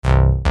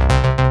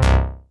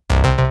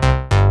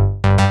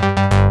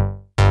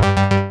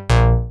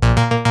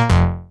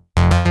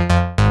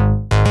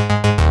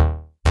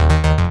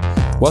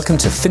Welcome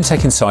to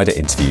FinTech Insider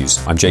Interviews.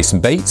 I'm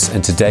Jason Bates,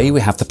 and today we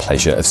have the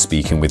pleasure of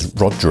speaking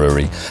with Rod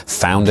Drury,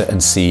 founder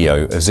and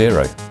CEO of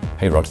Xero.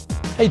 Hey, Rod.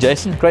 Hey,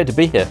 Jason. Great to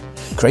be here.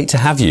 Great to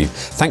have you.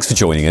 Thanks for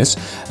joining us.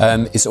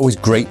 It's always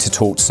great to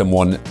talk to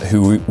someone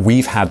who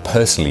we've had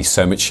personally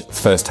so much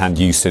first-hand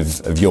use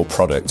of your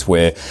product.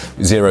 We're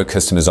Xero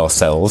customers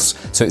ourselves,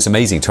 so it's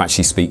amazing to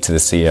actually speak to the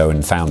CEO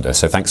and founder.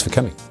 So thanks for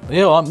coming.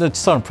 Yeah, well, I'm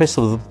so impressed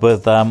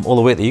with all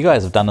the work that you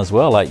guys have done as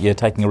well. Like, you're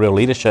taking a real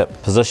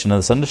leadership position in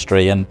this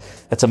industry, and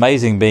it's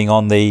amazing being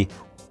on the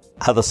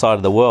other side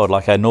of the world.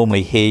 Like, I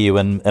normally hear you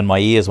in my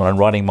ears when I'm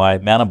riding my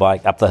mountain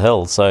bike up the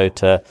hill. So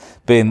to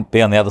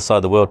be on the other side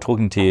of the world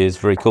talking to you is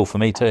very cool for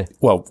me too.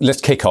 Well, let's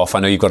kick off.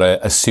 I know you've got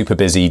a super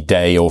busy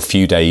day or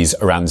few days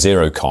around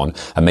XeroCon,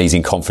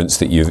 amazing conference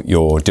that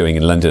you're doing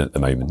in London at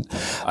the moment.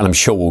 And I'm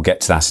sure we'll get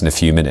to that in a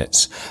few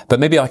minutes. But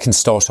maybe I can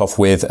start off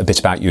with a bit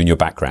about you and your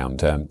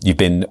background. You've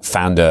been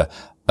founder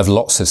of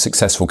lots of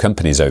successful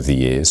companies over the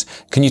years.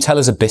 Can you tell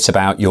us a bit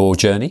about your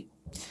journey?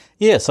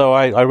 Yeah, so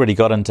I really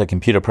got into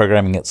computer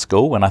programming at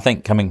school, and I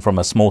think coming from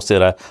a small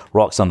set of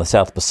rocks on the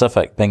South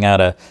Pacific, being able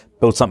to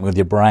build something with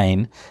your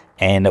brain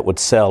and it would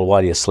sell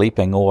while you're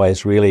sleeping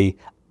always really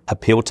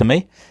appealed to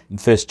me.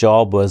 And first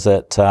job was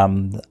at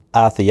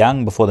Arthur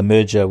Young before the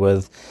merger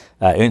with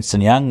Ernst &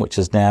 Young, which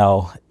is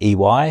now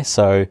EY.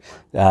 So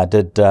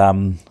did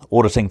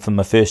auditing for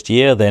my first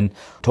year, then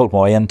talked my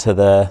way into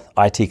the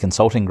IT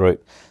consulting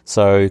group.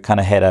 So kind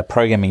of had a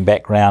programming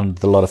background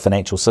with a lot of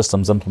financial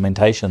systems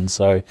implementation.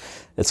 So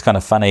it's kind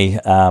of funny,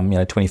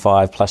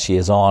 25 plus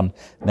years on,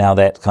 now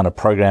that kind of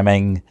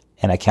programming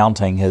and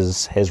accounting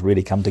has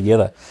really come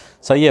together.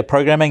 So yeah,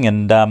 programming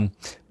and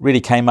really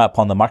came up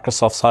on the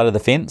Microsoft side of the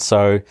fence.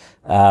 So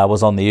I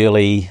was on the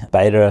early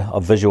beta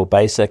of Visual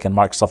Basic and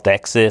Microsoft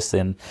Access,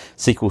 then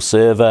SQL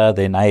Server,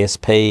 then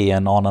ASP,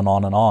 and on and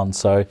on and on.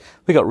 So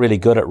we got really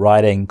good at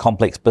writing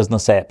complex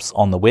business apps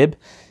on the web.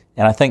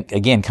 And I think,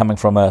 again, coming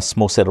from a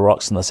small set of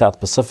rocks in the South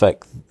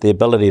Pacific, the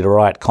ability to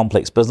write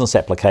complex business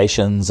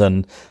applications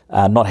and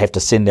not have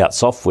to send out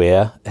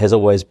software has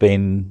always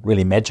been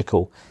really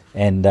magical,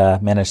 and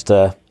managed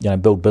to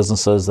build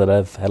businesses that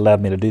have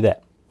allowed me to do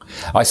that.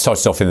 I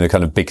started off in the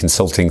kind of big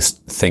consulting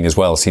thing as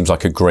well. Seems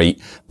like a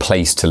great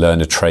place to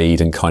learn a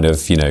trade and kind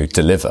of,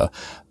 deliver.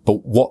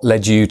 But what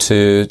led you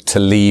to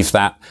leave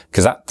that?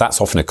 Because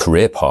that's often a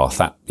career path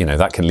that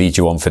can lead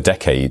you on for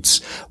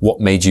decades.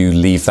 What made you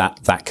leave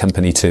that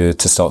company to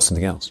start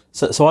something else?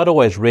 So I'd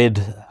always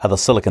read other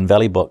Silicon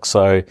Valley books.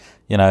 So,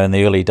 in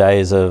the early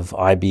days of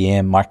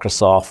IBM,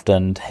 Microsoft,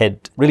 and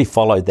had really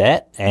followed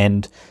that.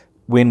 And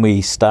when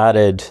we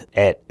started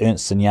at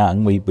Ernst &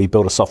 Young, we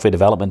built a software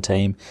development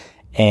team,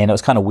 and it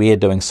was kind of weird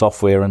doing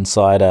software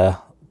inside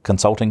a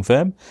consulting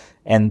firm.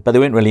 But there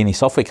weren't really any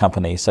software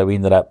companies, so we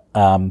ended up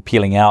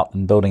peeling out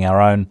and building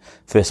our own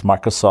first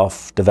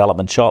Microsoft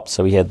development shop.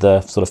 So we had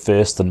the sort of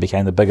first and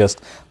became the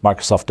biggest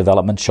Microsoft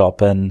development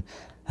shop in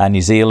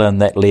New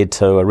Zealand. That led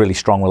to a really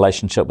strong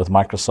relationship with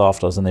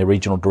Microsoft. I was in their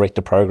regional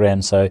director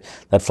program, so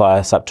they'd fly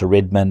us up to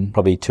Redmond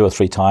probably 2 or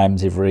 3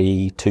 times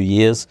every 2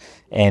 years,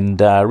 and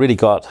really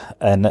got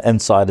an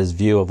insider's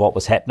view of what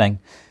was happening.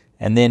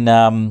 And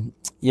then,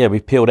 we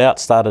peeled out,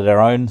 started our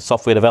own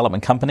software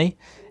development company,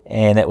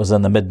 and that was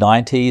in the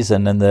mid-90s,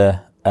 and in the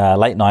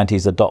late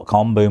 90s, the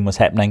dot-com boom was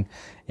happening,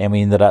 and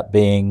we ended up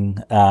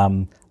being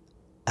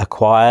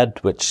acquired,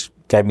 which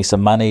gave me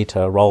some money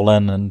to roll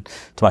in and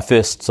to my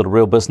first sort of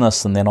real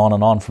business, and then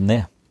on from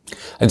there.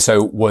 And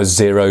so was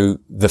Xero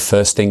the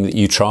first thing that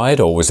you tried,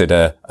 or were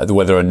there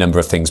a number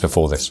of things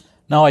before this?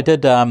 No, I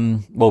did.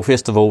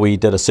 First of all, we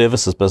did a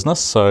services business.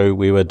 So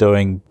we were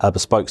doing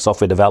bespoke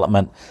software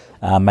development,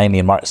 mainly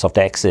in Microsoft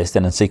Access,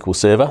 then in SQL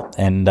Server.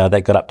 And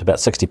that got up to about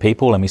 60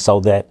 people, and we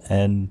sold that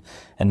in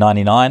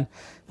 99.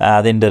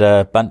 Then did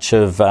a bunch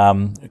of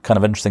kind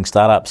of interesting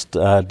startups,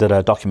 did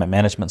a document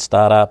management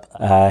startup,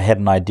 had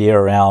an idea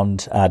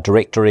around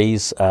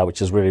directories,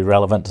 which is really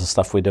relevant to the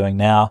stuff we're doing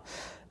now.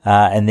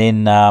 And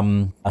then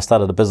I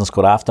started a business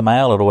called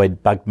Aftermail. It always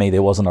bugged me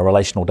there wasn't a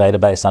relational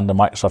database under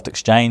Microsoft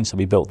Exchange, so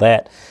we built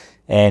that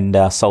and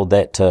sold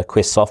that to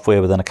Quest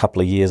Software within a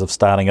couple of years of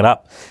starting it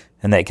up.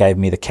 And that gave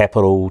me the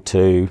capital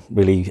to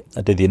really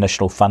do the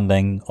initial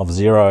funding of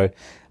Xero.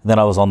 And then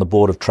I was on the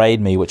board of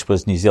TradeMe, which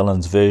was New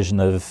Zealand's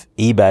version of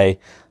eBay,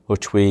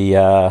 which we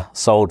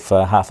sold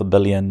for $500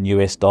 million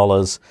US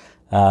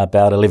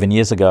about 11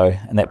 years ago.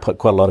 And that put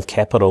quite a lot of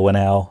capital in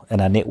our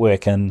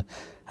network in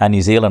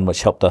New Zealand,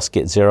 which helped us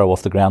get Xero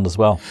off the ground as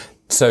well.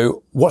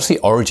 So what's the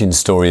origin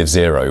story of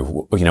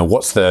Xero?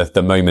 What's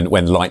the moment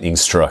when lightning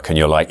struck and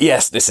you're like,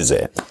 yes, this is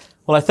it?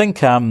 Well, I think,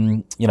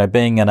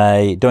 being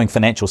doing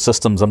financial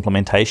systems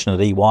implementation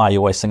at EY, you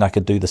always think I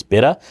could do this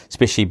better,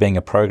 especially being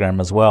a programmer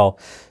as well.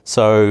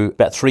 So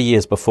about 3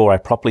 years before I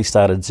properly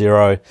started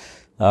Xero,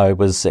 I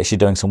was actually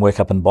doing some work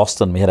up in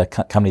Boston. We had a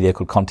company there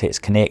called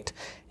Context Connect,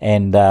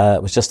 and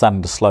it was just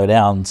starting to slow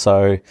down.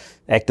 So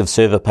Active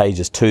Server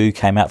Pages 2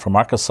 came out from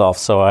Microsoft.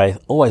 So I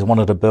always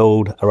wanted to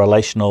build a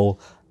relational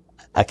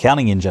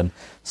accounting engine.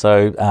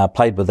 So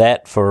played with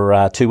that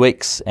for 2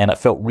 weeks, and it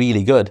felt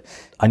really good.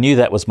 I knew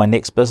that was my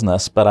next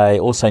business, but I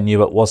also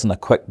knew it wasn't a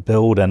quick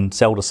build and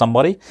sell to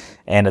somebody.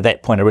 And at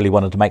that point, I really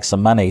wanted to make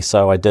some money.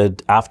 So I did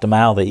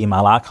Aftermail, the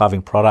email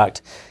archiving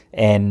product.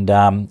 And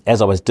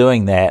as I was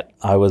doing that,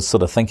 I was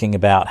sort of thinking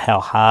about how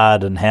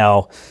hard and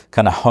how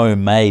kind of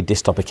homemade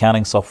desktop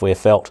accounting software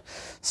felt.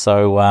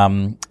 So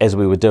as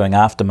we were doing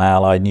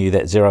Aftermail, I knew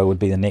that Xero would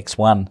be the next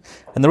one.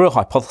 And the real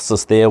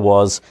hypothesis there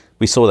was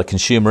we saw the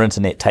consumer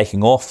internet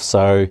taking off.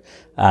 So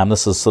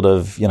this is sort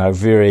of,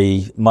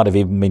 might have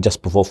even been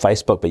just before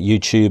Facebook, but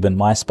YouTube and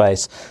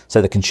MySpace.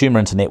 So the consumer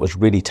internet was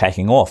really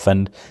taking off,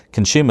 and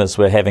consumers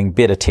were having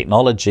better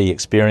technology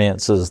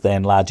experiences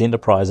than large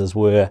enterprises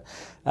were.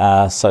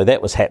 So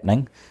that was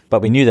happening.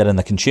 But we knew that in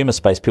the consumer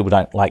space, people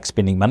don't like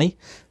spending money.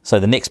 So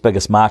the next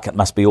biggest market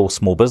must be all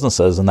small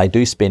businesses, and they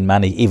do spend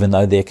money, even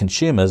though they're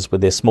consumers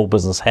with their small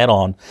business hat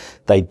on,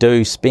 they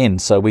do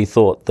spend. So we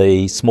thought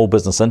the small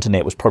business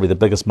internet was probably the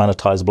biggest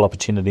monetizable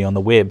opportunity on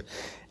the web.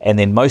 And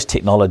then most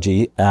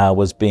technology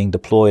was being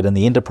deployed in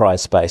the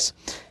enterprise space.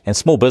 And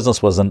small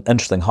business was an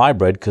interesting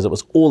hybrid because it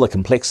was all the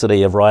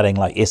complexity of writing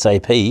like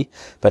SAP,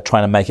 but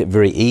trying to make it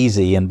very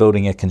easy and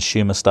building a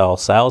consumer style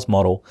sales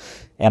model.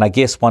 And I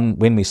guess when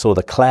we saw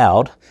the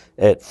cloud,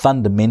 it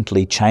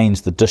fundamentally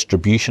changed the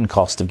distribution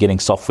cost of getting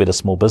software to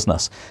small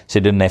business. So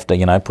you didn't have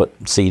to, put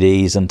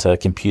CDs into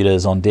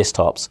computers on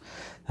desktops.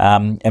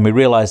 And we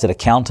realized that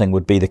accounting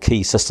would be the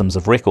key systems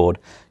of record.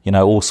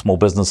 All small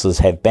businesses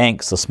have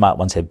banks, the smart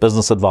ones have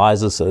business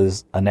advisors, so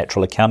there's a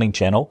natural accounting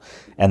channel,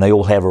 and they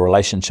all have a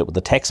relationship with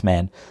the tax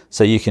man.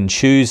 So you can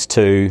choose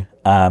to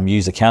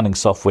use accounting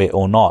software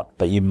or not,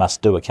 but you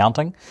must do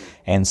accounting.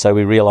 And so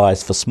we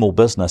realized for small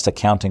business,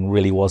 accounting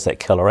really was that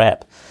killer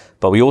app.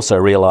 But we also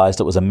realized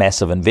it was a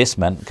massive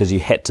investment because you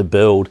had to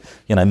build,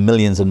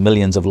 millions and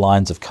millions of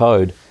lines of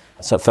code.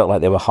 So it felt like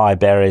there were high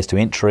barriers to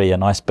entry, a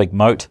nice big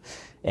moat.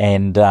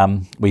 And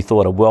we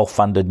thought a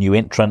well-funded new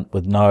entrant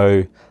with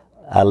no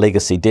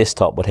legacy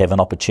desktop would have an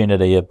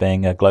opportunity of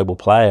being a global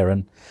player.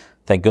 And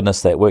thank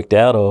goodness that worked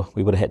out, or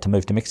we would have had to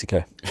move to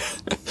Mexico.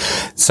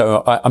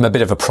 So I'm a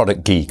bit of a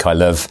product geek. I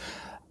love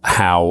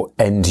how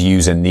end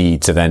user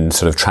needs are then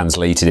sort of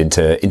translated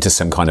into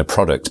some kind of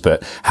product,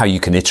 but how you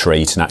can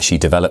iterate and actually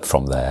develop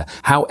from there.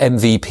 How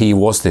MVP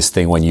was this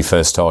thing when you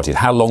first started?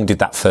 How long did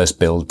that first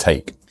build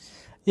take?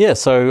 Yeah,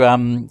 so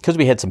because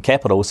we had some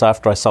capital, so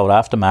after I sold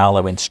Aftermail,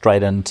 I went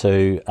straight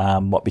into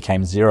what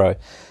became Xero.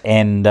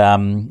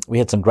 And we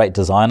had some great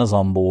designers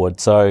on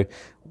board. So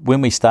when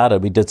we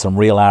started, we did some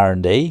real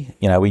R&D.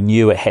 We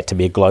knew it had to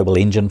be a global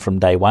engine from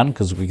day one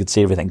because we could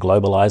see everything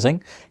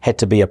globalizing. Had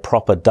to be a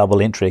proper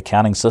double entry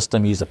accounting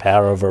system, use the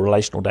power of a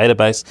relational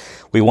database.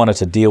 We wanted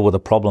to deal with the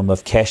problem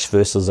of cash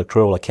versus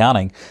accrual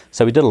accounting.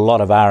 So we did a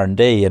lot of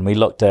R&D, and we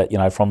looked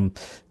at, from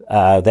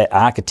that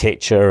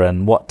architecture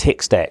and what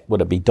tech stack.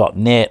 Would it be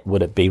 .NET?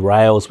 Would it be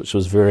Rails, which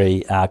was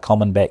very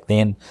common back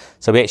then?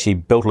 So we actually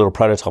built a little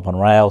prototype on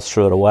Rails,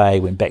 threw it away,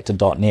 went back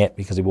to .NET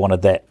because we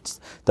wanted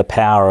the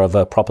power of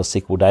a proper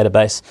SQL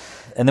database.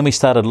 And then we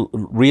started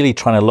really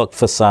trying to look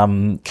for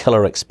some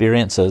killer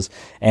experiences,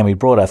 and we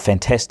brought a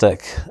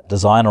fantastic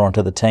designer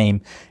onto the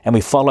team, and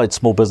we followed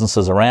small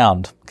businesses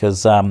around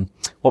because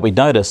what we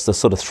noticed, the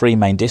sort of three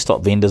main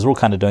desktop vendors are all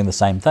kind of doing the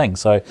same thing.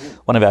 So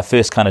one of our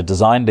first kind of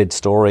design-led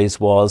stories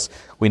was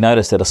we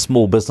noticed that a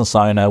small business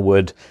owner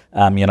would,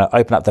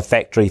 open up the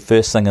factory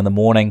first thing in the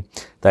morning.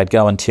 They'd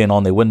go and turn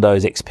on their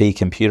Windows XP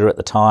computer at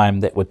the time.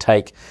 That would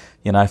take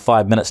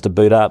 5 minutes to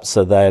boot up,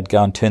 so they'd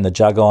go and turn the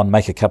jug on,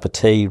 make a cup of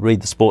tea,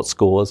 read the sports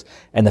scores,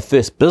 and the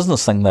first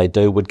business thing they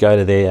do would go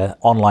to their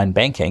online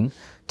banking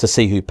to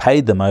see who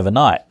paid them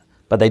overnight,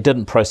 but they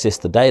didn't process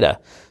the data.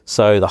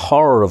 So the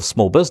horror of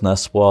small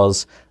business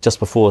was just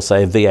before,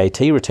 say, a VAT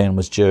return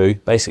was due,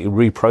 basically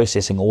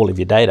reprocessing all of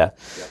your data.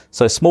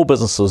 So small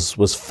businesses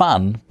was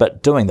fun,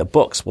 but doing the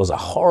books was a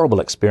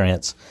horrible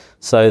experience.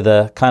 So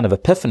the kind of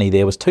epiphany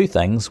there was two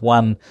things.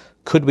 One,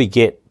 could we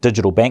get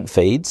digital bank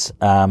feeds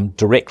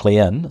directly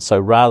in? So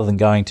rather than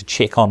going to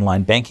check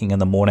online banking in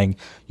the morning,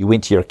 you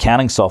went to your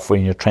accounting software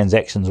and your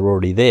transactions were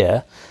already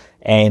there.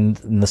 And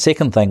the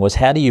second thing was,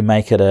 how do you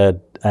make it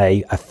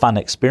a fun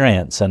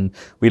experience? And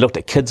we looked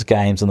at kids'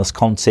 games and this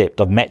concept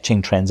of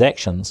matching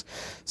transactions.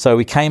 So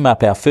we came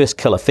up, our first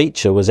killer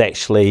feature was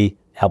actually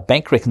our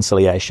bank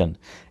reconciliation.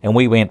 And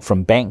we went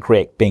from bank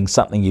rec being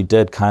something you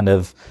did kind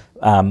of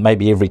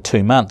maybe every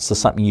 2 months to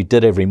something you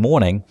did every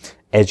morning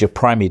as your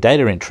primary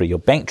data entry. Your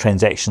bank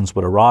transactions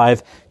would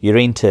arrive, you'd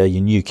enter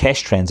your new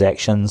cash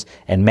transactions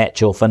and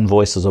match off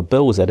invoices or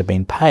bills that had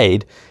been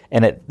paid,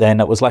 and then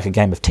it was like a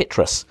game of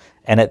Tetris.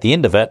 And at the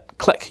end of it,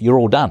 click, you're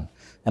all done.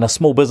 And a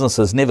small business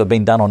has never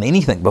been done on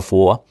anything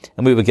before,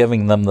 and we were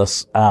giving them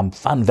this fun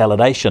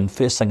validation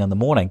first thing in the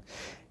morning.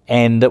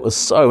 And it was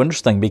so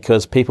interesting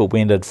because people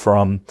went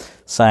from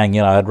saying,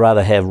 I'd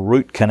rather have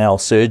root canal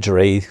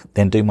surgery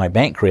than do my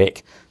bank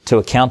rec, to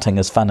accounting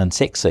is fun and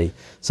sexy.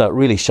 So it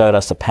really showed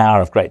us the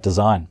power of great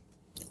design.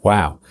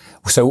 Wow.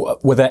 So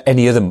were there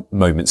any other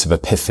moments of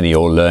epiphany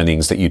or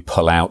learnings that you'd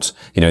pull out,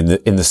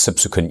 in the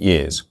subsequent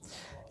years?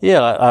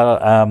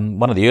 Yeah,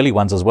 one of the early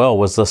ones as well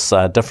was this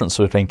difference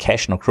between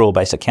cash and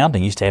accrual-based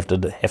accounting. You used to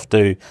have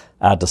to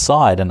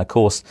decide, and of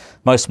course,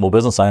 most small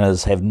business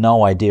owners have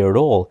no idea at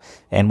all.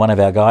 And one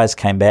of our guys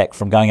came back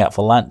from going out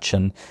for lunch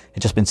and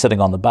had just been sitting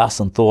on the bus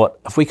and thought,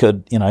 if we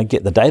could,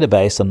 get the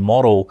database and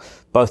model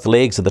both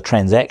legs of the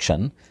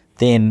transaction,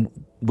 then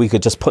we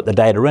could just put the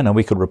data in and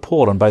we could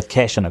report on both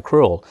cash and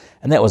accrual.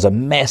 And that was a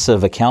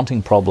massive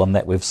accounting problem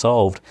that we've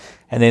solved.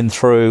 And then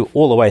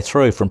all the way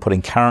through from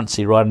putting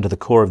currency right into the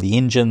core of the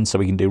engine so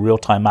we can do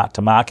real-time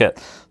mark-to-market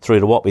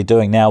through to what we're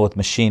doing now with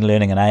machine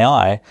learning and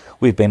AI,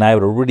 we've been able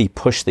to really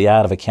push the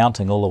art of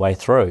accounting all the way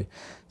through.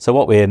 So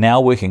what we're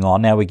now working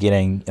on, we're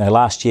getting,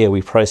 last year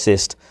we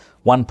processed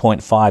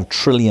 $1.5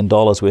 trillion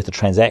worth of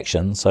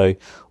transactions. So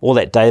all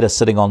that data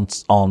sitting on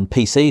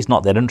PCs,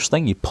 not that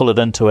interesting. You pull it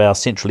into our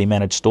centrally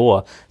managed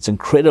store. It's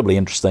incredibly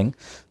interesting.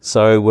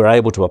 So we're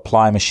able to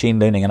apply machine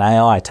learning and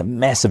AI to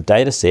massive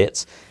data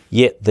sets,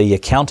 yet the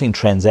accounting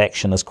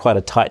transaction is quite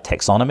a tight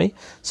taxonomy.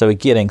 So we're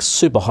getting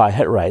super high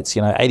hit rates,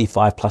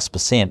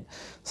 85+%.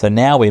 So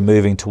now we're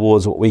moving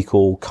towards what we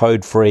call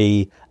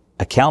code-free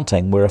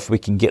accounting, where if we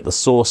can get the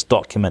source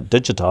document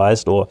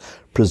digitized or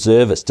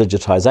preserve its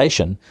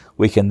digitization,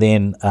 we can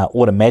then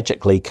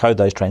automatically code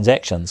those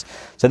transactions.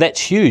 So that's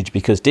huge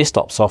because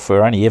desktop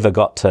software only ever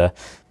got to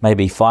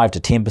maybe 5 to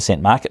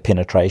 10% market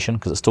penetration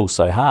because it's still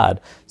so hard.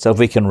 So if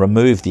we can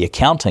remove the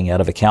accounting out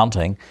of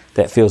accounting,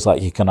 that feels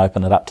like you can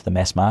open it up to the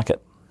mass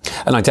market.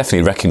 And I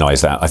definitely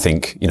recognise that. I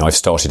think, I've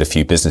started a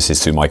few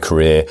businesses through my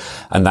career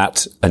and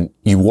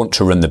you want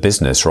to run the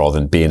business rather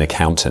than be an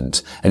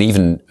accountant, and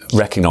even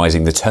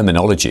recognising the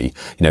terminology,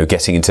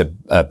 getting into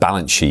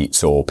balance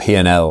sheets or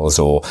P&Ls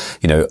or,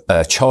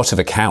 a chart of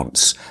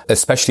accounts,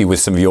 especially with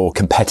some of your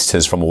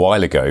competitors from a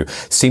while ago,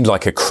 seemed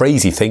like a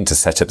crazy thing to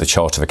set up the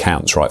chart of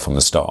accounts right from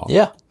the start.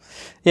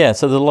 Yeah,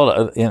 so there's a lot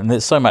of,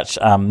 there's so much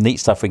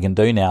neat stuff we can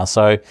do now.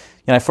 So,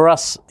 for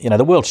us,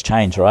 the world's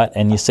changed, right?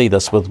 And you see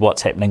this with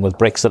what's happening with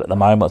Brexit at the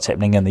moment, what's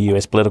happening in the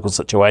US political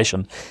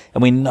situation.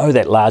 And we know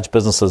that large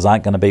businesses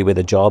aren't going to be where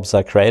the jobs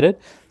are created.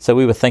 So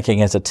we were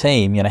thinking as a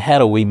team, how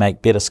do we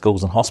make better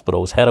schools and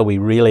hospitals? How do we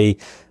really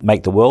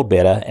make the world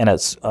better? And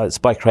it's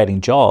by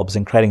creating jobs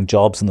in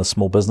the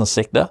small business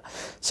sector.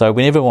 So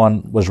when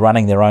everyone was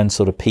running their own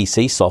sort of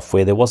PC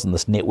software, there wasn't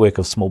this network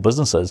of small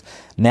businesses.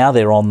 Now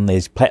they're on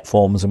these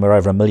platforms and we're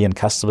over 1 million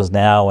customers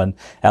now, and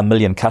our 1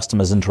 million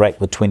customers interact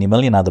with 20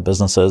 million other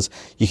businesses.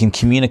 You can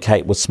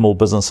communicate with small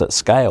business at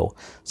scale.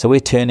 So we're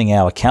turning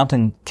our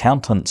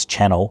accountants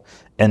channel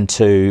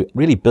into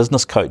really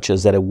business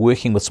coaches that are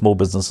working with small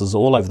businesses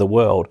all over the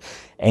world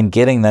and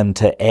getting them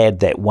to add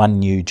that one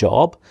new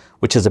job,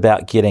 which is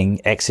about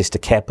getting access to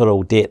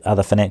capital, debt,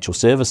 other financial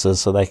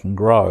services so they can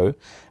grow,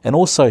 and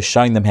also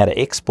showing them how to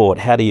export,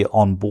 how to get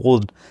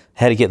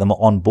them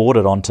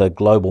onboarded onto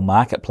global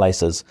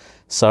marketplaces.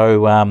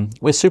 So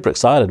we're super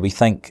excited. We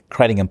think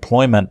creating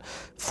employment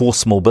for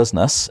small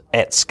business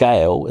at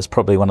scale is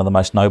probably one of the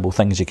most noble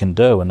things you can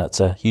do, and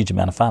it's a huge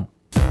amount of fun.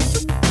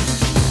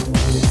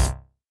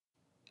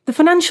 The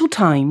Financial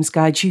Times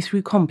guides you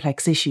through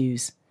complex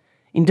issues.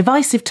 In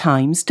divisive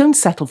times, don't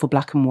settle for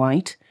black and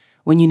white.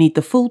 When you need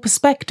the full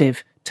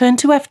perspective, turn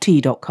to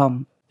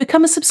ft.com.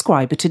 Become a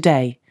subscriber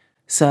today.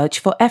 Search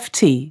for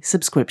FT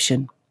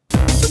subscription.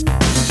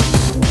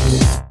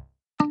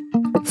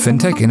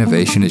 Fintech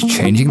innovation is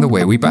changing the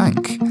way we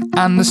bank,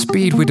 and the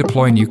speed we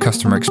deploy new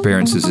customer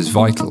experiences is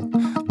vital.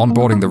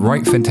 Onboarding the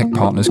right fintech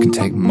partners can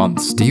take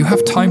months. Do you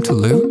have time to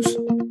lose?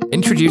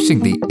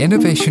 Introducing the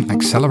Innovation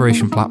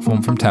Acceleration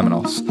Platform from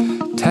Temenos.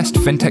 Test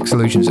fintech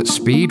solutions at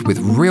speed with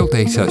real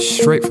data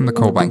straight from the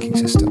core banking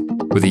system.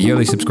 With a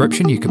yearly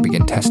subscription, you can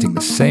begin testing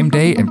the same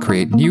day and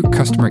create new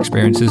customer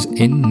experiences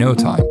in no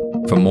time.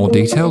 For more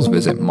details,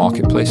 visit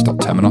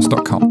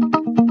marketplace.temenos.com.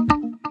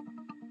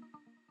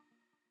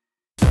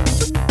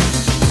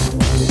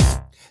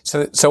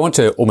 So I want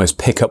to almost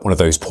pick up one of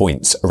those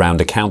points around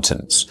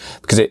accountants,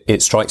 because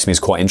it strikes me as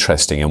quite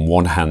interesting. On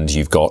one hand,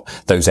 you've got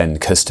those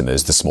end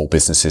customers, the small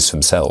businesses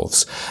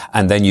themselves,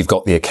 and then you've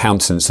got the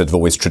accountants that have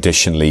always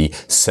traditionally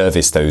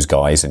serviced those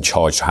guys and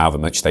charged however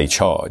much they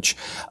charge.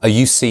 Are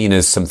you seen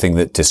as something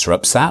that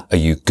disrupts that? Are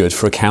you good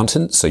for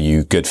accountants? Are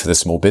you good for the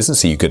small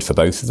business? Are you good for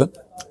both of them?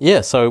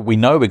 Yeah, so we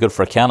know we're good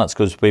for accountants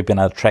because we've been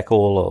able to track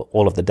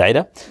all of the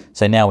data.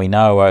 So now we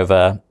know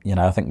over,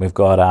 I think we've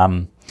got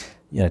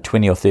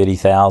 20 or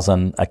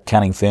 30,000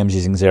 accounting firms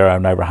using Xero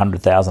and over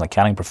 100,000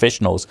 accounting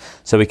professionals.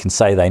 So we can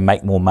say they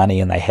make more money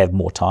and they have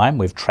more time.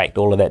 We've tracked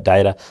all of that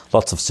data,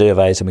 lots of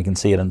surveys, and we can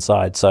see it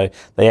inside. So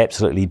they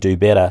absolutely do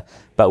better.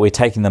 But we're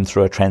taking them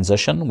through a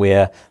transition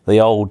where the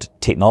old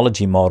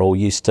technology model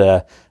used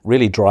to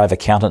really drive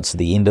accountants to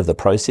the end of the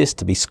process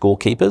to be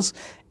scorekeepers.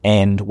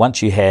 And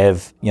once you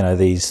have,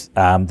 these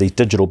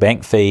digital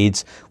bank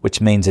feeds, which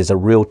means there's a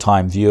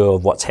real-time view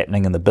of what's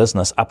happening in the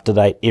business, up to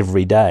date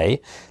every day,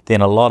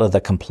 then a lot of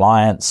the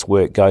compliance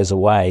work goes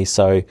away.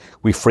 So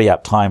we free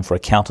up time for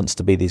accountants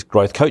to be these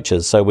growth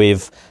coaches. So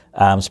we've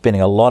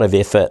spending a lot of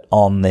effort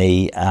on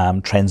the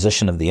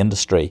transition of the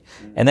industry,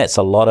 and that's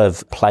a lot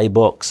of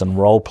playbooks and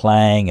role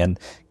playing and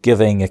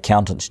giving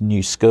accountants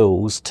new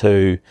skills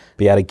to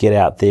be able to get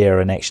out there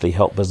and actually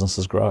help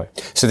businesses grow.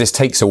 So this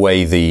takes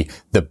away the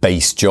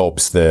base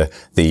jobs,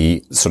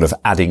 the sort of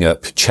adding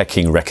up,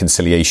 checking,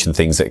 reconciliation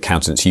things that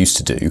accountants used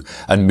to do,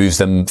 and moves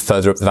them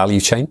further up the value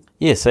chain?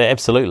 Yes,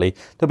 absolutely.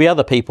 There'll be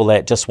other people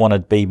that just want to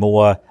be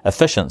more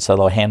efficient, so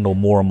they'll handle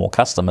more and more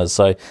customers.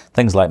 So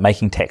things like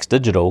making tax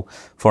digital,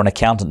 for an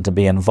accountant to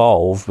be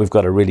involved, we've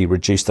got to really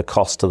reduce the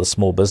cost to the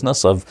small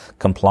business of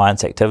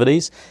compliance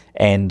activities.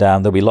 And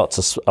there'll be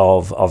lots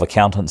of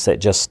accountants that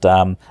just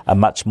are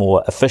much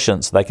more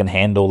efficient, so they can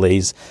handle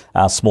these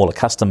smaller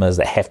customers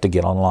that have to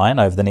get online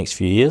over the next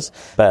few years.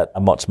 But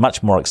what's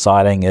much more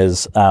exciting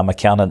is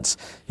accountants,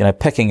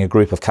 picking a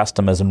group of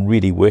customers and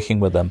really working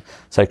with them.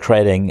 So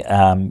creating,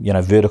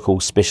 vertical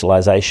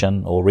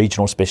specialization or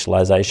regional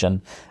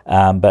specialization,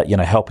 but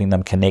helping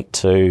them connect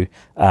to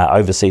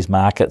overseas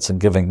markets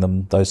and giving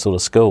them those sort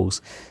of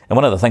skills. And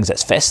one of the things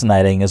that's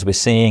fascinating is we're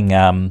seeing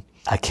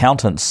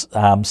accountants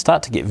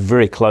start to get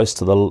very close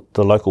to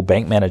the local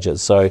bank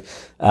managers. So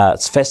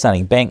it's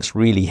fascinating. Banks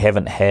really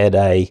haven't had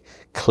a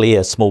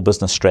clear small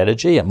business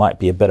strategy. It might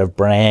be a bit of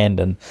brand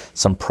and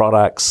some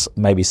products,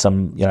 maybe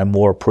some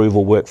more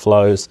approval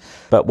workflows.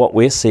 But what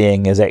we're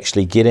seeing is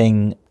actually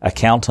getting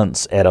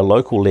accountants at a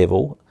local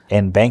level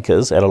and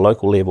bankers at a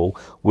local level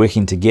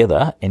working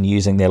together and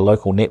using their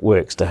local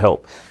networks to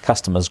help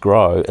customers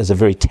grow is a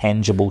very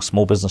tangible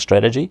small business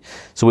strategy.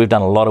 So we've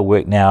done a lot of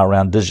work now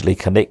around digitally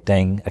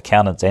connecting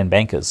accountants and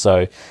bankers.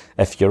 So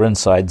if you're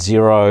inside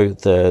Xero,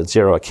 the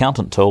Xero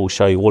accountant tool will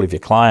show you all of your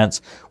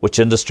clients, which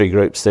industry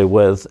groups they're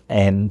with,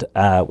 and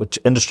which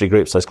industry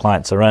groups those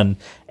clients are in,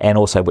 and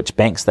also which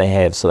banks they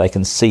have, so they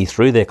can see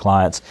through their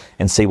clients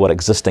and see what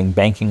existing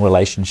banking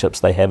relationships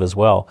they have as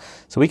well.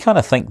 So we kind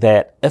of think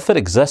that if it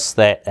exists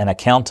that an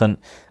accountant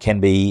can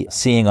be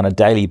seeing on a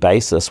daily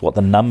basis what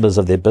the numbers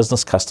of their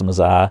business customers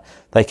are,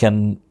 they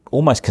can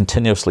almost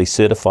continuously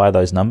certify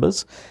those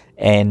numbers.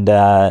 And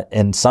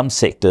in some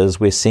sectors,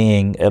 we're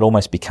seeing it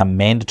almost become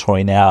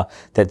mandatory now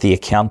that the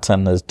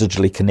accountant is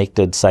digitally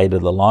connected, say, to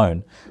the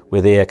loan,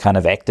 where they're kind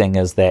of acting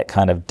as that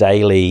kind of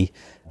daily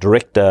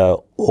director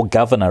or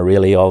governor,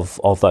 really, of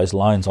those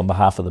loans on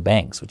behalf of the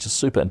banks, which is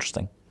super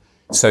interesting.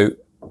 So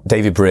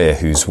David Breer,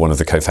 who's one of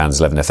the co-founders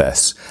of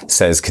 11FS,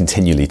 says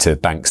continually to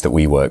banks that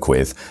we work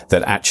with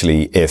that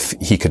actually if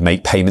he could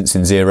make payments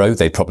in Xero,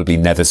 they'd probably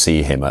never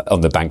see him on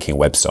the banking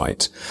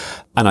website.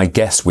 And I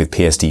guess with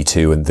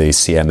PSD2 and the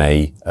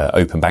CMA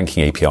open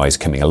banking APIs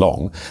coming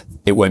along,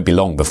 it won't be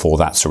long before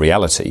that's a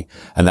reality,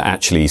 and that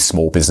actually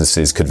small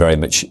businesses could very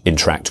much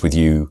interact with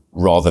you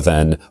rather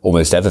than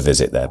almost ever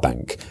visit their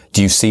bank.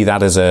 Do you see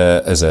that as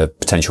a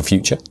potential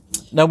future?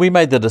 No, we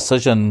made the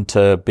decision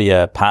to be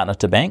a partner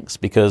to banks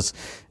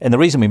and the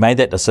reason we made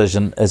that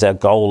decision is our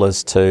goal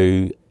is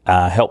to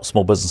help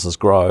small businesses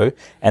grow,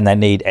 and they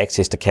need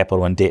access to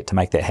capital and debt to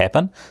make that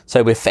happen.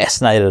 So we're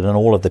fascinated in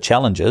all of the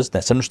challenges.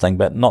 That's interesting,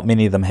 but not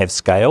many of them have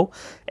scale,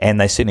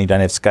 and they certainly don't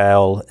have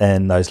scale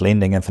in those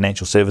lending and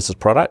financial services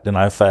product.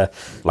 For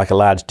like a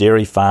large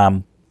dairy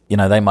farm,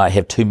 they might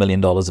have $2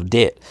 million of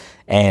debt.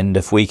 And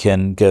if we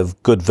can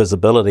give good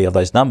visibility of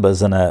those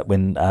numbers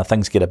when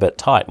things get a bit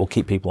tight, we'll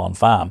keep people on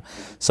farm.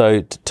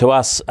 So to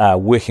us,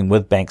 working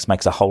with banks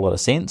makes a whole lot of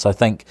sense. I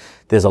think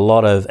there's a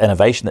lot of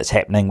innovation that's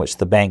happening which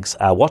the banks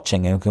are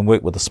watching and can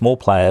work with the small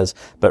players,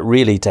 but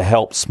really to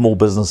help small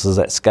businesses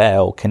at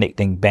scale,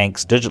 connecting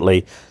banks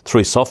digitally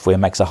through software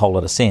makes a whole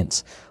lot of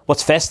sense.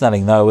 What's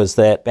fascinating, though, is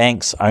that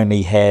banks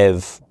only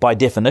have, by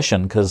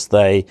definition, because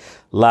they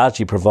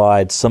largely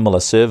provide similar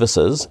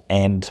services,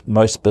 and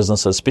most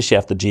businesses, especially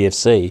after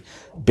GFC,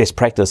 best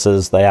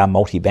practices, they are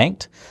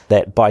multi-banked,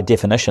 that by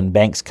definition,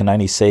 banks can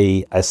only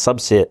see a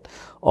subset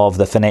of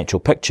the financial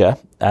picture.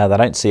 They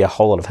don't see a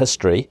whole lot of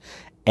history,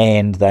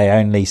 and they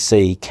only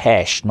see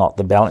cash, not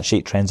the balance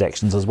sheet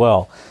transactions as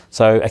well.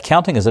 So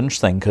accounting is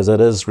interesting because it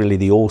is really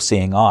the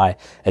all-seeing eye.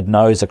 It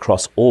knows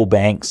across all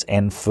banks,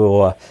 and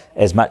for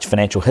as much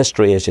financial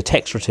history as your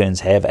tax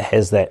returns have, it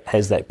has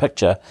that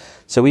picture.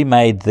 So we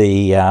made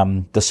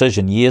the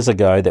decision years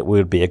ago that we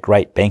would be a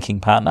great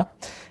banking partner.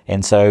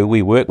 And so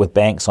we work with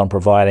banks on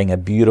providing a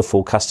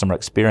beautiful customer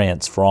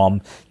experience,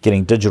 from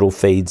getting digital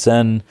feeds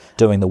in,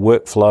 doing the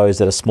workflows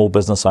that a small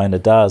business owner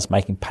does,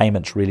 making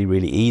payments really,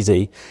 really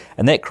easy.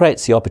 And that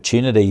creates the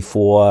opportunity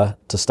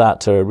to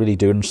start to really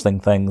do interesting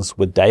things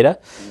with data.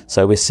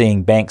 So we're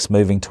seeing banks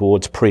moving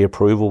towards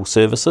pre-approval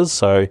services.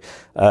 So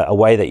a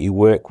way that you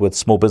work with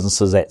small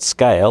businesses at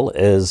scale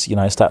is,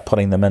 start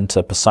putting them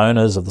into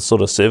personas of the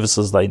sort of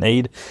services they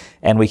need.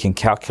 And we can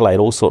calculate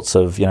all sorts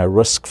of,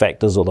 risk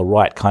factors or the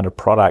right kind of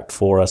product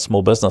for a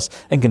small business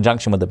in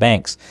conjunction with the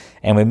banks.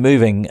 And we're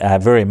moving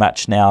very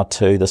much now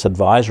to this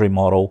advisory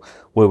model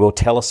where we'll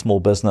tell a small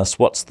business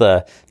what's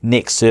the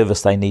next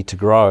service they need to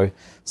grow.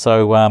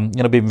 So,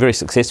 been very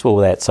successful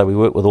with that. So we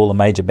work with all the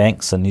major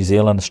banks in New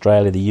Zealand,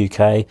 Australia, the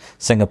UK,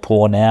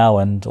 Singapore now,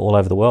 and all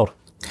over the world.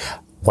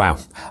 Wow.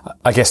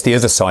 I guess the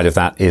other side of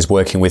that is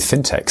working with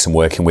fintechs and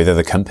working with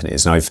other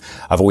companies. And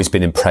I've always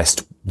been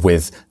impressed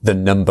with the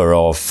number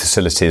of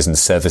facilities and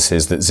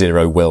services that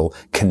Xero will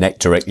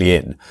connect directly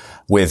in,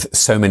 with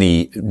so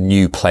many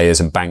new players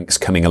and banks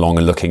coming along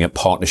and looking at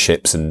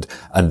partnerships and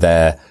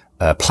their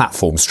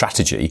platform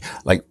strategy.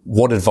 Like,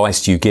 what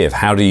advice do you give?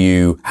 How do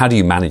you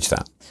manage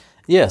that?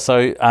 Yeah,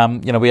 so,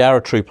 we are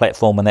a true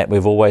platform in that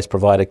we've always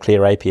provided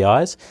clear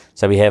APIs.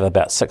 So we have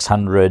about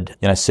 600,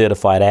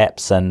 certified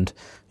apps, and,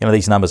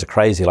 these numbers are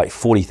crazy, like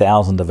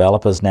 40,000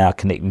 developers now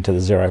connecting to the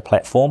Xero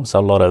platform. So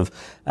a lot of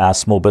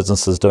small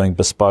businesses doing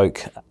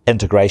bespoke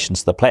integrations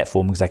to the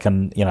platform because they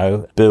can,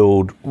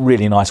 build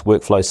really nice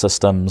workflow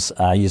systems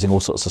using all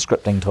sorts of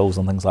scripting tools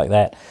and things like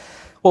that.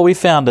 What we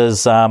found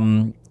is, these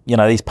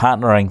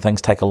partnering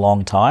things take a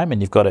long time,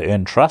 and you've got to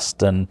earn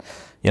trust. And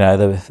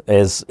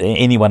as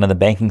anyone in the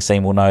banking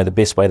scene will know, the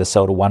best way to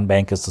sell to one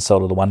bank is to sell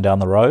to the one down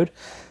the road.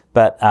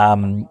 But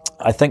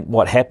I think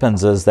what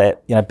happens is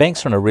that,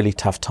 banks are in a really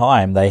tough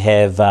time. They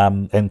have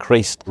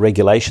increased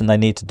regulation they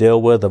need to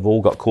deal with. They've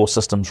all got core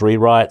systems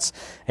rewrites,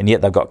 and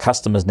yet they've got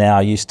customers now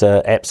used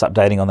to apps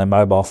updating on their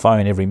mobile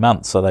phone every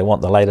month. So they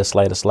want the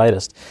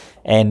latest.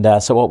 And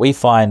so what we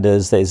find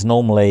is there's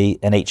normally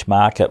in each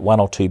market one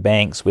or two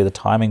banks where the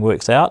timing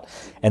works out,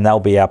 and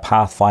they'll be our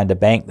pathfinder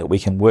bank that we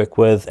can work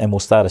with, and we'll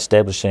start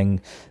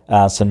establishing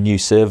some new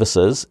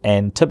services.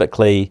 And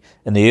typically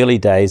in the early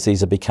days,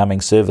 these are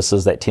becoming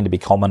services that tend to be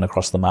common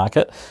across the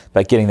market,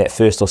 but getting that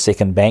first or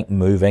second bank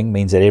moving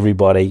means that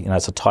everybody,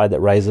 it's a tide that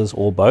raises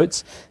all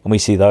boats, and we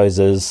see those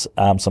as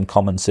some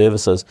common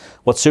services.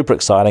 What's super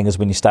exciting is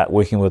when you start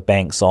working with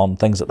banks on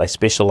things that they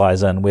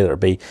specialize in, whether it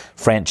be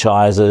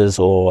franchises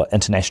or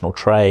international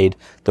trade,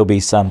 there'll be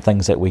some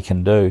things that we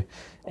can do.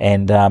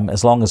 And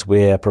as long as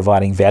we're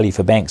providing value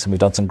for banks, and we've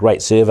done some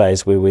great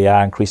surveys where we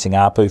are increasing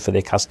ARPU for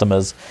their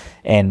customers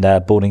and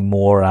building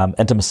more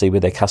intimacy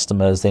with their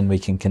customers, then we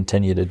can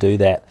continue to do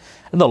that.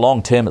 In the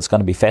long term, it's going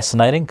to be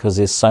fascinating because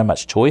there's so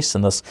much choice,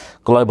 and this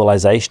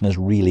globalization is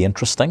really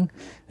interesting,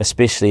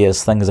 especially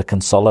as things are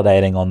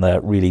consolidating on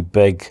the really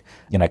big,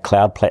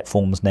 cloud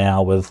platforms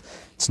now.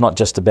 It's not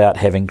just about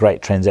having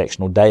great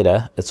transactional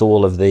data, it's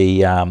all of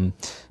the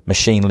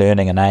machine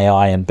learning and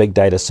AI and big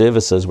data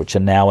services which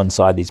are now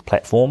inside these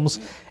platforms.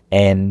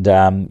 And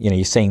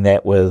you're seeing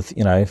that with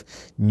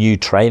new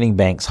trading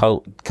banks,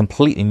 whole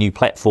completely new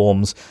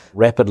platforms,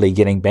 rapidly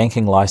getting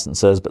banking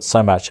licenses, but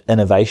so much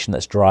innovation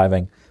that's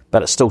driving.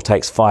 But it still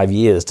takes 5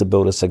 years to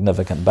build a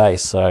significant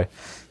base. So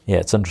yeah,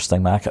 it's an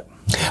interesting market.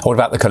 What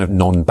about the kind of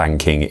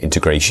non-banking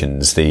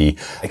integrations, the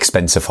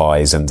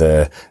Expensifys and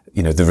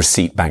the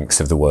receipt banks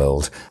of the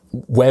world?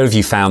 Where have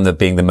you found there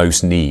being the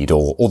most need,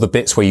 or the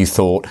bits where you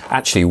thought,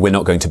 actually, we're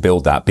not going to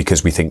build that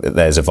because we think that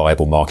there's a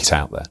viable market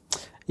out there?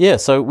 Yeah,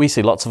 so we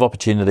see lots of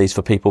opportunities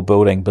for people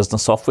building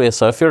business software.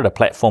 So if you're at a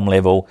platform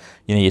level,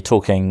 you're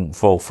talking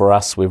for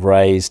us, we've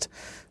raised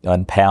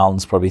in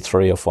pounds, probably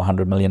 300 or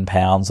 400 million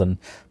pounds, and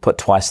put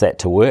twice that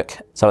to work.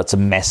 So it's a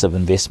massive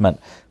investment.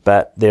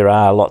 But there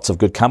are lots of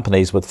good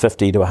companies with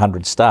 50 to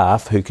 100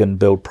 staff who can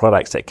build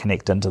products that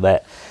connect into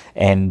that.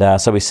 And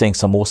so we're seeing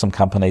some awesome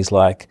companies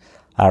like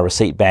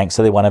Receipt Bank.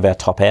 So they're one of our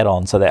top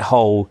add-ons. So that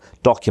whole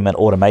document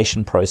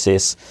automation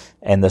process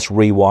and this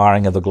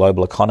rewiring of the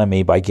global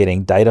economy by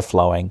getting data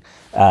flowing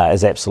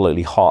is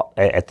absolutely hot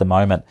at the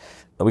moment.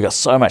 We've got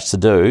so much to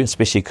do,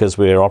 especially because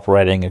we're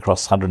operating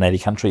across 180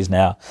 countries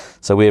now.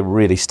 So we're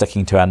really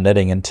sticking to our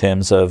knitting in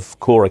terms of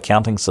core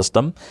accounting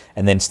system,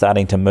 and then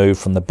starting to move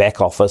from the back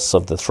office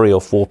of the 3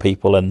 or 4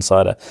 people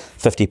inside a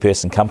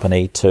 50-person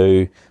company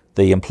to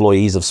the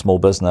employees of small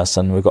business.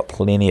 And we've got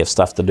plenty of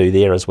stuff to do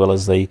there, as well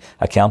as the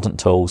accountant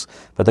tools.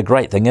 But the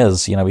great thing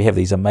is, we have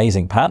these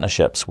amazing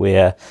partnerships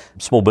where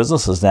small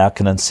businesses now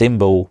can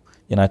assemble,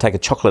 take a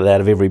chocolate out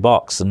of every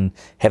box and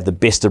have the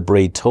best of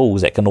breed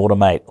tools that can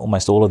automate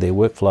almost all of their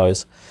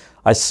workflows.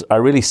 I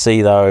really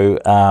see, though,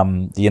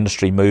 the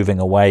industry moving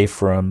away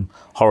from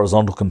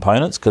horizontal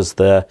components, because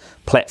the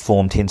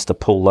platform tends to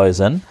pull those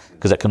in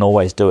because it can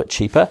always do it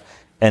cheaper,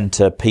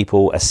 into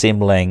people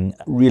assembling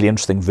really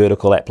interesting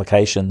vertical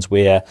applications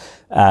where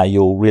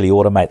you'll really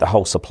automate the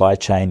whole supply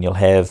chain. You'll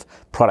have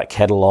product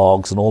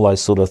catalogs and all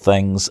those sort of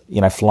things,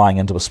 flying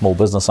into a small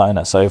business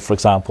owner. So, for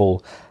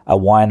example, a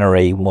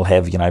winery will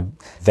have,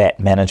 VAT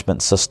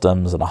management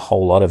systems and a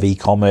whole lot of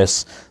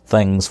e-commerce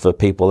things for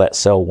people that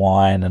sell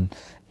wine,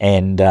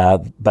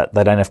 but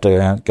they don't have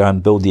to go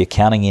and build the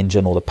accounting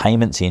engine or the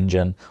payments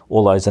engine.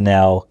 All those are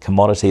now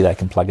commodity they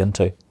can plug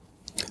into.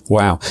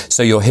 Wow.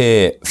 So you're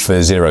here for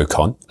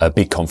XeroCon, a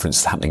big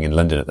conference happening in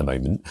London at the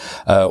moment.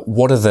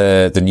 What are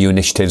the new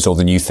initiatives or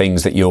the new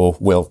things that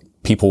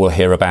people will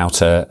hear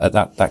about at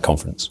that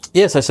conference?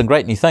 Yeah, so some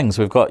great new things.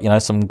 We've got,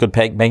 some good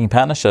banking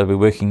partnerships. We're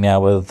working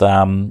now with,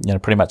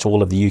 pretty much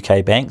all of the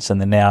UK banks,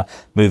 and they're now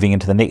moving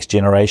into the next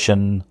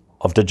generation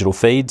of digital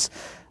feeds.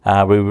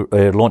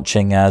 We're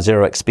launching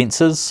Xero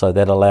Expenses, so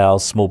that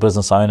allows small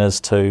business owners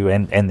to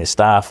and their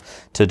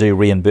staff to do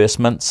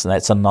reimbursements, and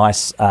that's a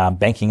nice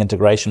banking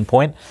integration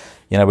point.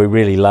 We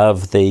really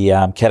love the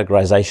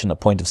categorization at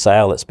point of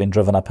sale that's been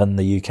driven up in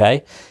the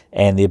UK,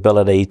 and the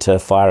ability to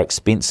fire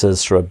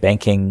expenses through a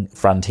banking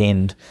front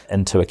end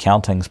into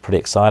accounting is pretty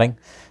exciting.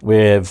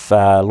 We're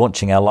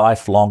launching our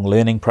lifelong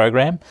learning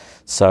program.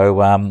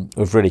 So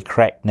we've really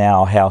cracked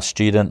now how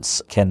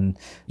students can,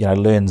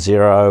 learn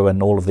Xero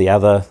and all of the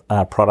other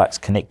products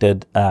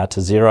connected to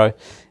Xero.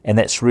 And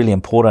that's really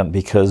important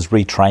because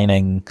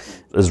retraining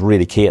is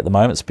really key at the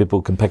moment, so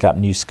people can pick up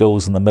new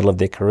skills in the middle of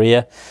their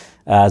career.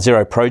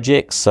 Xero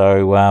projects,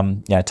 so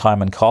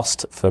time and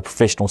cost for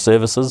professional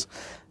services.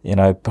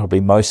 Probably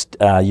most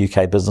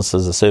UK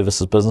businesses are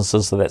services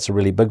businesses, so that's a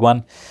really big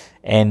one.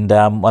 And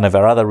one of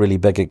our other really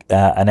big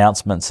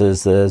announcements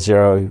is the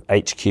Xero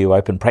HQ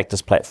Open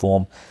Practice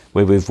Platform,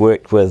 where we've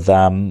worked with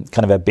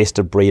kind of our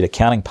best-of-breed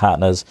accounting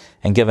partners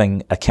and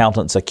giving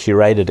accountants a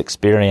curated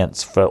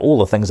experience for all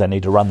the things they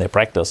need to run their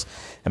practice.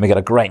 And we've got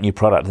a great new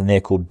product in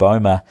there called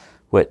BOMA,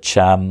 which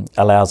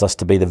allows us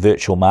to be the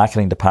virtual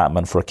marketing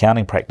department for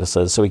accounting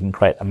practices, so we can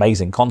create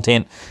amazing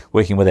content,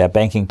 working with our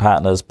banking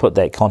partners, put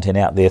that content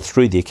out there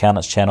through the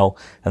accountants channel,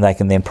 and they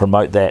can then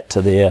promote that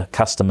to their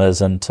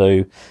customers and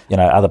to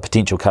other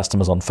potential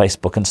customers on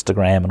Facebook,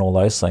 Instagram, and all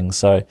those things.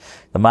 So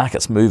the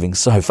market's moving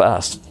so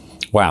fast.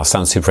 Wow,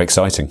 sounds super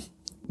exciting.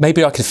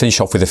 Maybe I could finish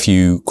off with a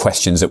few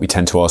questions that we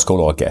tend to ask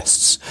all our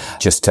guests,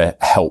 just to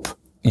help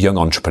young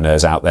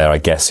entrepreneurs out there, I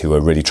guess, who are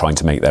really trying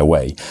to make their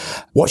way.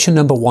 What's your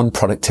number one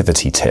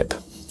productivity tip?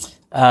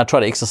 Try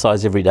to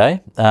exercise every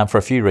day for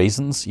a few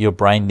reasons. Your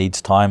brain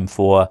needs time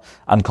for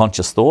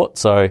unconscious thought.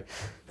 So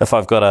if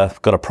I've got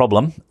a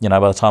problem, by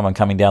the time I'm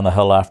coming down the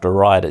hill after a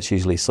ride, it's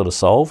usually sort of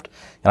solved.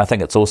 And I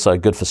think it's also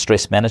good for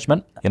stress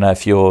management.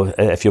 If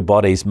your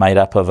body's made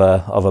up of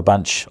a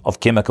bunch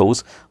of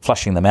chemicals,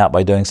 flushing them out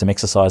by doing some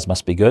exercise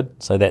must be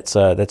good. So that's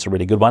a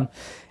really good one.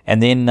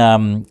 And then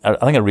I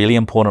think a really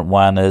important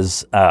one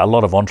is a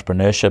lot of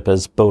entrepreneurship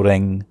is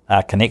building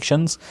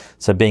connections,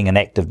 so being an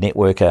active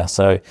networker.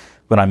 So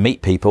when I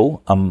meet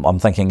people, I'm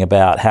thinking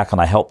about how can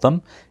I help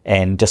them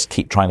and just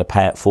keep trying to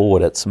pay it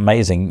forward. It's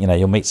amazing.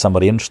 You'll meet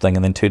somebody interesting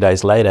and then 2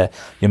 days later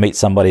you meet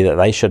somebody that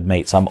they should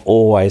meet. So I'm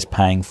always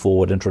paying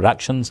forward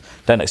introductions.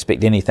 Don't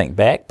expect anything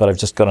back, but I've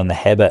just got in the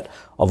habit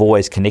of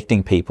always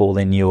connecting people.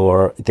 Then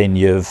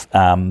you've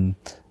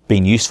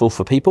been useful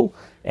for people,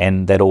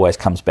 and that always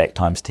comes back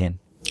times 10.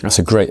 That's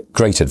a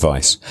great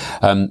advice.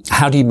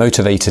 How do you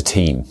motivate a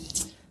team?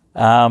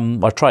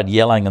 I've tried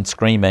yelling and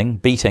screaming.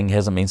 Beating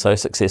hasn't been so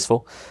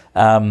successful.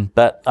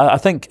 But I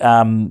think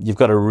you've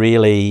got to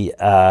really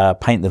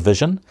paint the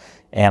vision.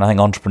 And I think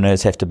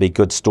entrepreneurs have to be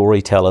good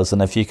storytellers.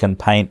 And if you can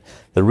paint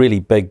the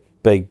really big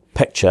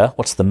picture,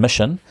 what's the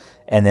mission?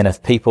 And then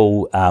if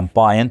people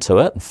buy into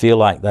it and feel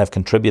like they've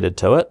contributed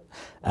to it,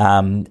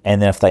 and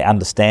then if they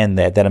understand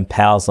that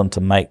empowers them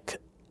to make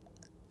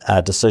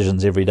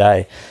decisions every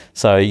day.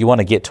 So you want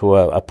to get to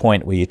a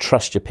point where you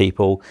trust your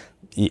people,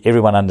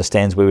 everyone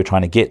understands where we're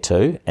trying to get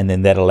to, and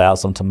then that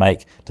allows them to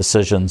make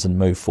decisions and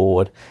move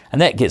forward. And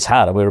that gets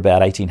harder. We're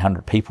about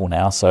 1,800 people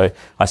now, so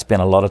I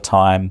spend a lot of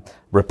time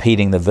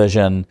repeating the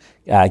vision,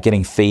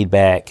 getting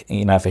feedback.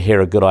 If I hear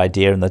a good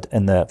idea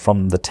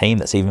from the team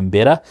that's even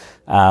better,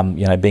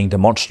 being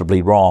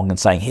demonstrably wrong and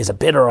saying, here's a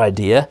better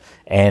idea,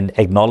 and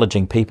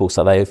acknowledging people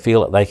so they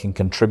feel that they can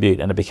contribute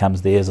and it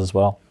becomes theirs as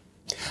well.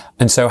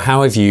 And so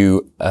how have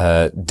you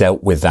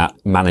dealt with that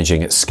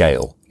managing at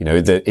scale?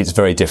 It's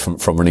very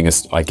different from running, a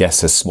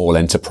small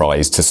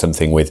enterprise to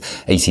something with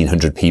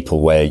 1,800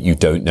 people where you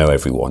don't know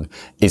everyone.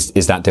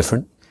 Is that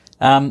different?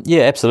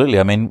 Yeah, absolutely.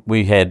 I mean,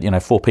 we had,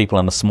 4 people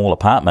in a small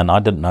apartment. I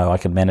didn't know I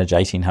could manage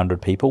 1,800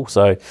 people.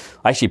 So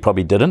I actually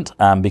probably didn't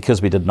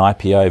because we did an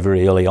IPO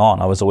very early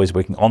on. I was always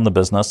working on the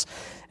business,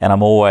 and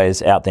I'm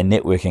always out there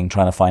networking,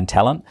 trying to find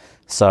talent.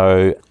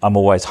 So I'm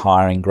always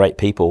hiring great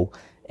people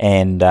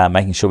and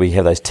making sure we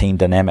have those team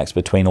dynamics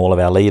between all of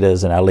our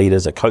leaders, and our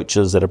leaders are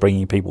coaches that are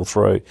bringing people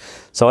through.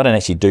 So I don't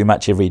actually do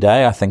much every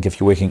day. I think if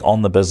you're working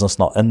on the business,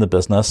 not in the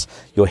business,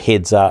 your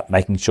head's up,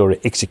 making sure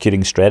you're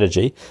executing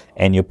strategy,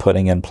 and you're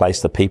putting in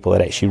place the people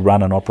that actually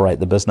run and operate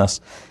the business.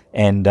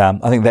 And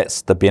I think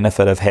that's the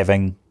benefit of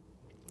having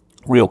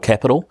real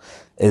capital,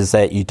 is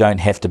that you don't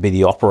have to be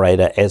the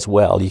operator as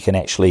well. You can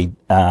actually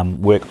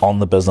work on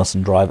the business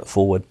and drive it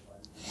forward.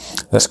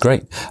 That's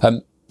great.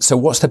 So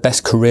what's the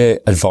best career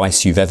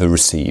advice you've ever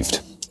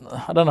received?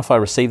 I don't know if I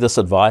received this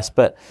advice,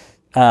 but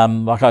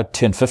I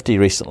turned 50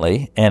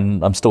 recently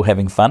and I'm still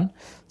having fun.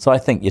 So I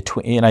think you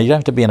don't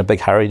have to be in a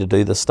big hurry to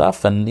do this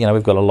stuff. And,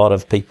 we've got a lot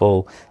of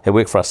people who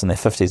work for us in their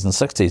 50s and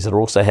 60s that are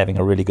also having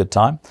a really good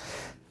time.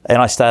 And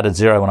I started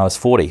Xero when I was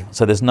 40.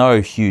 So there's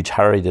no huge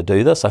hurry to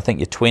do this. I think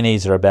your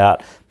 20s are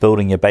about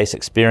building your base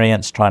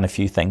experience, trying a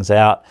few things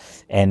out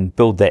and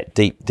build that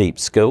deep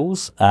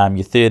skills. Your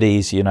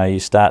 30s, you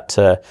start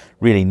to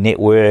really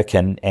network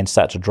and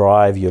start to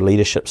drive your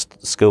leadership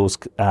skills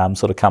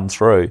sort of come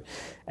through.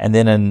 And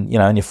then in your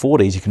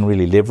 40s, you can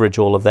really leverage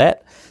all of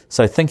that.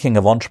 So thinking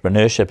of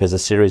entrepreneurship as a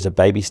series of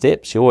baby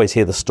steps, you always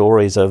hear the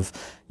stories of,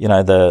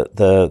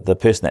 the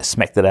person that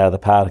smacked it out of the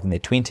park in their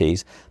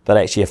 20s, but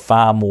actually a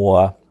far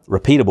more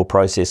repeatable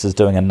process is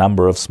doing a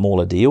number of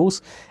smaller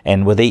deals,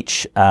 and with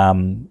each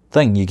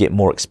thing you get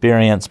more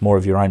experience, more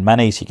of your own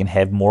money, so you can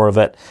have more of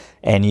it,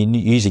 and you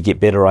usually get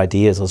better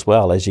ideas as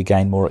well as you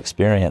gain more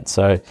experience.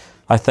 So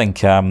I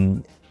think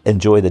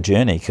enjoy the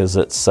journey, because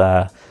it's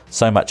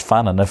so much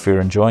fun, and if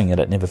you're enjoying it,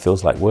 it never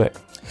feels like work.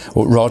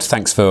 Well, Rod,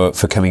 thanks for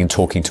coming and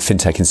talking to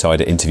FinTech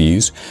Insider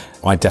interviews.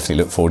 I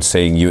definitely look forward to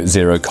seeing you at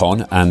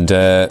XeroCon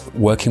and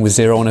working with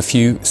Xero on a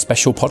few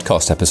special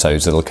podcast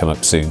episodes that'll come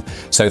up soon.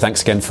 So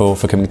thanks again for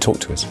coming to talk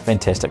to us.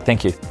 Fantastic.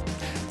 Thank you.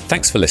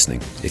 Thanks for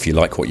listening. If you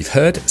like what you've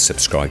heard,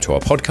 subscribe to our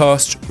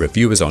podcast,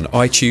 review us on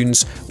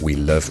iTunes. We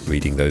love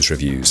reading those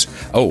reviews.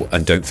 Oh,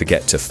 and don't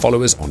forget to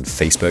follow us on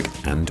Facebook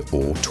and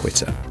or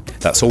Twitter.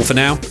 That's all for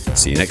now.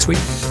 See you next week.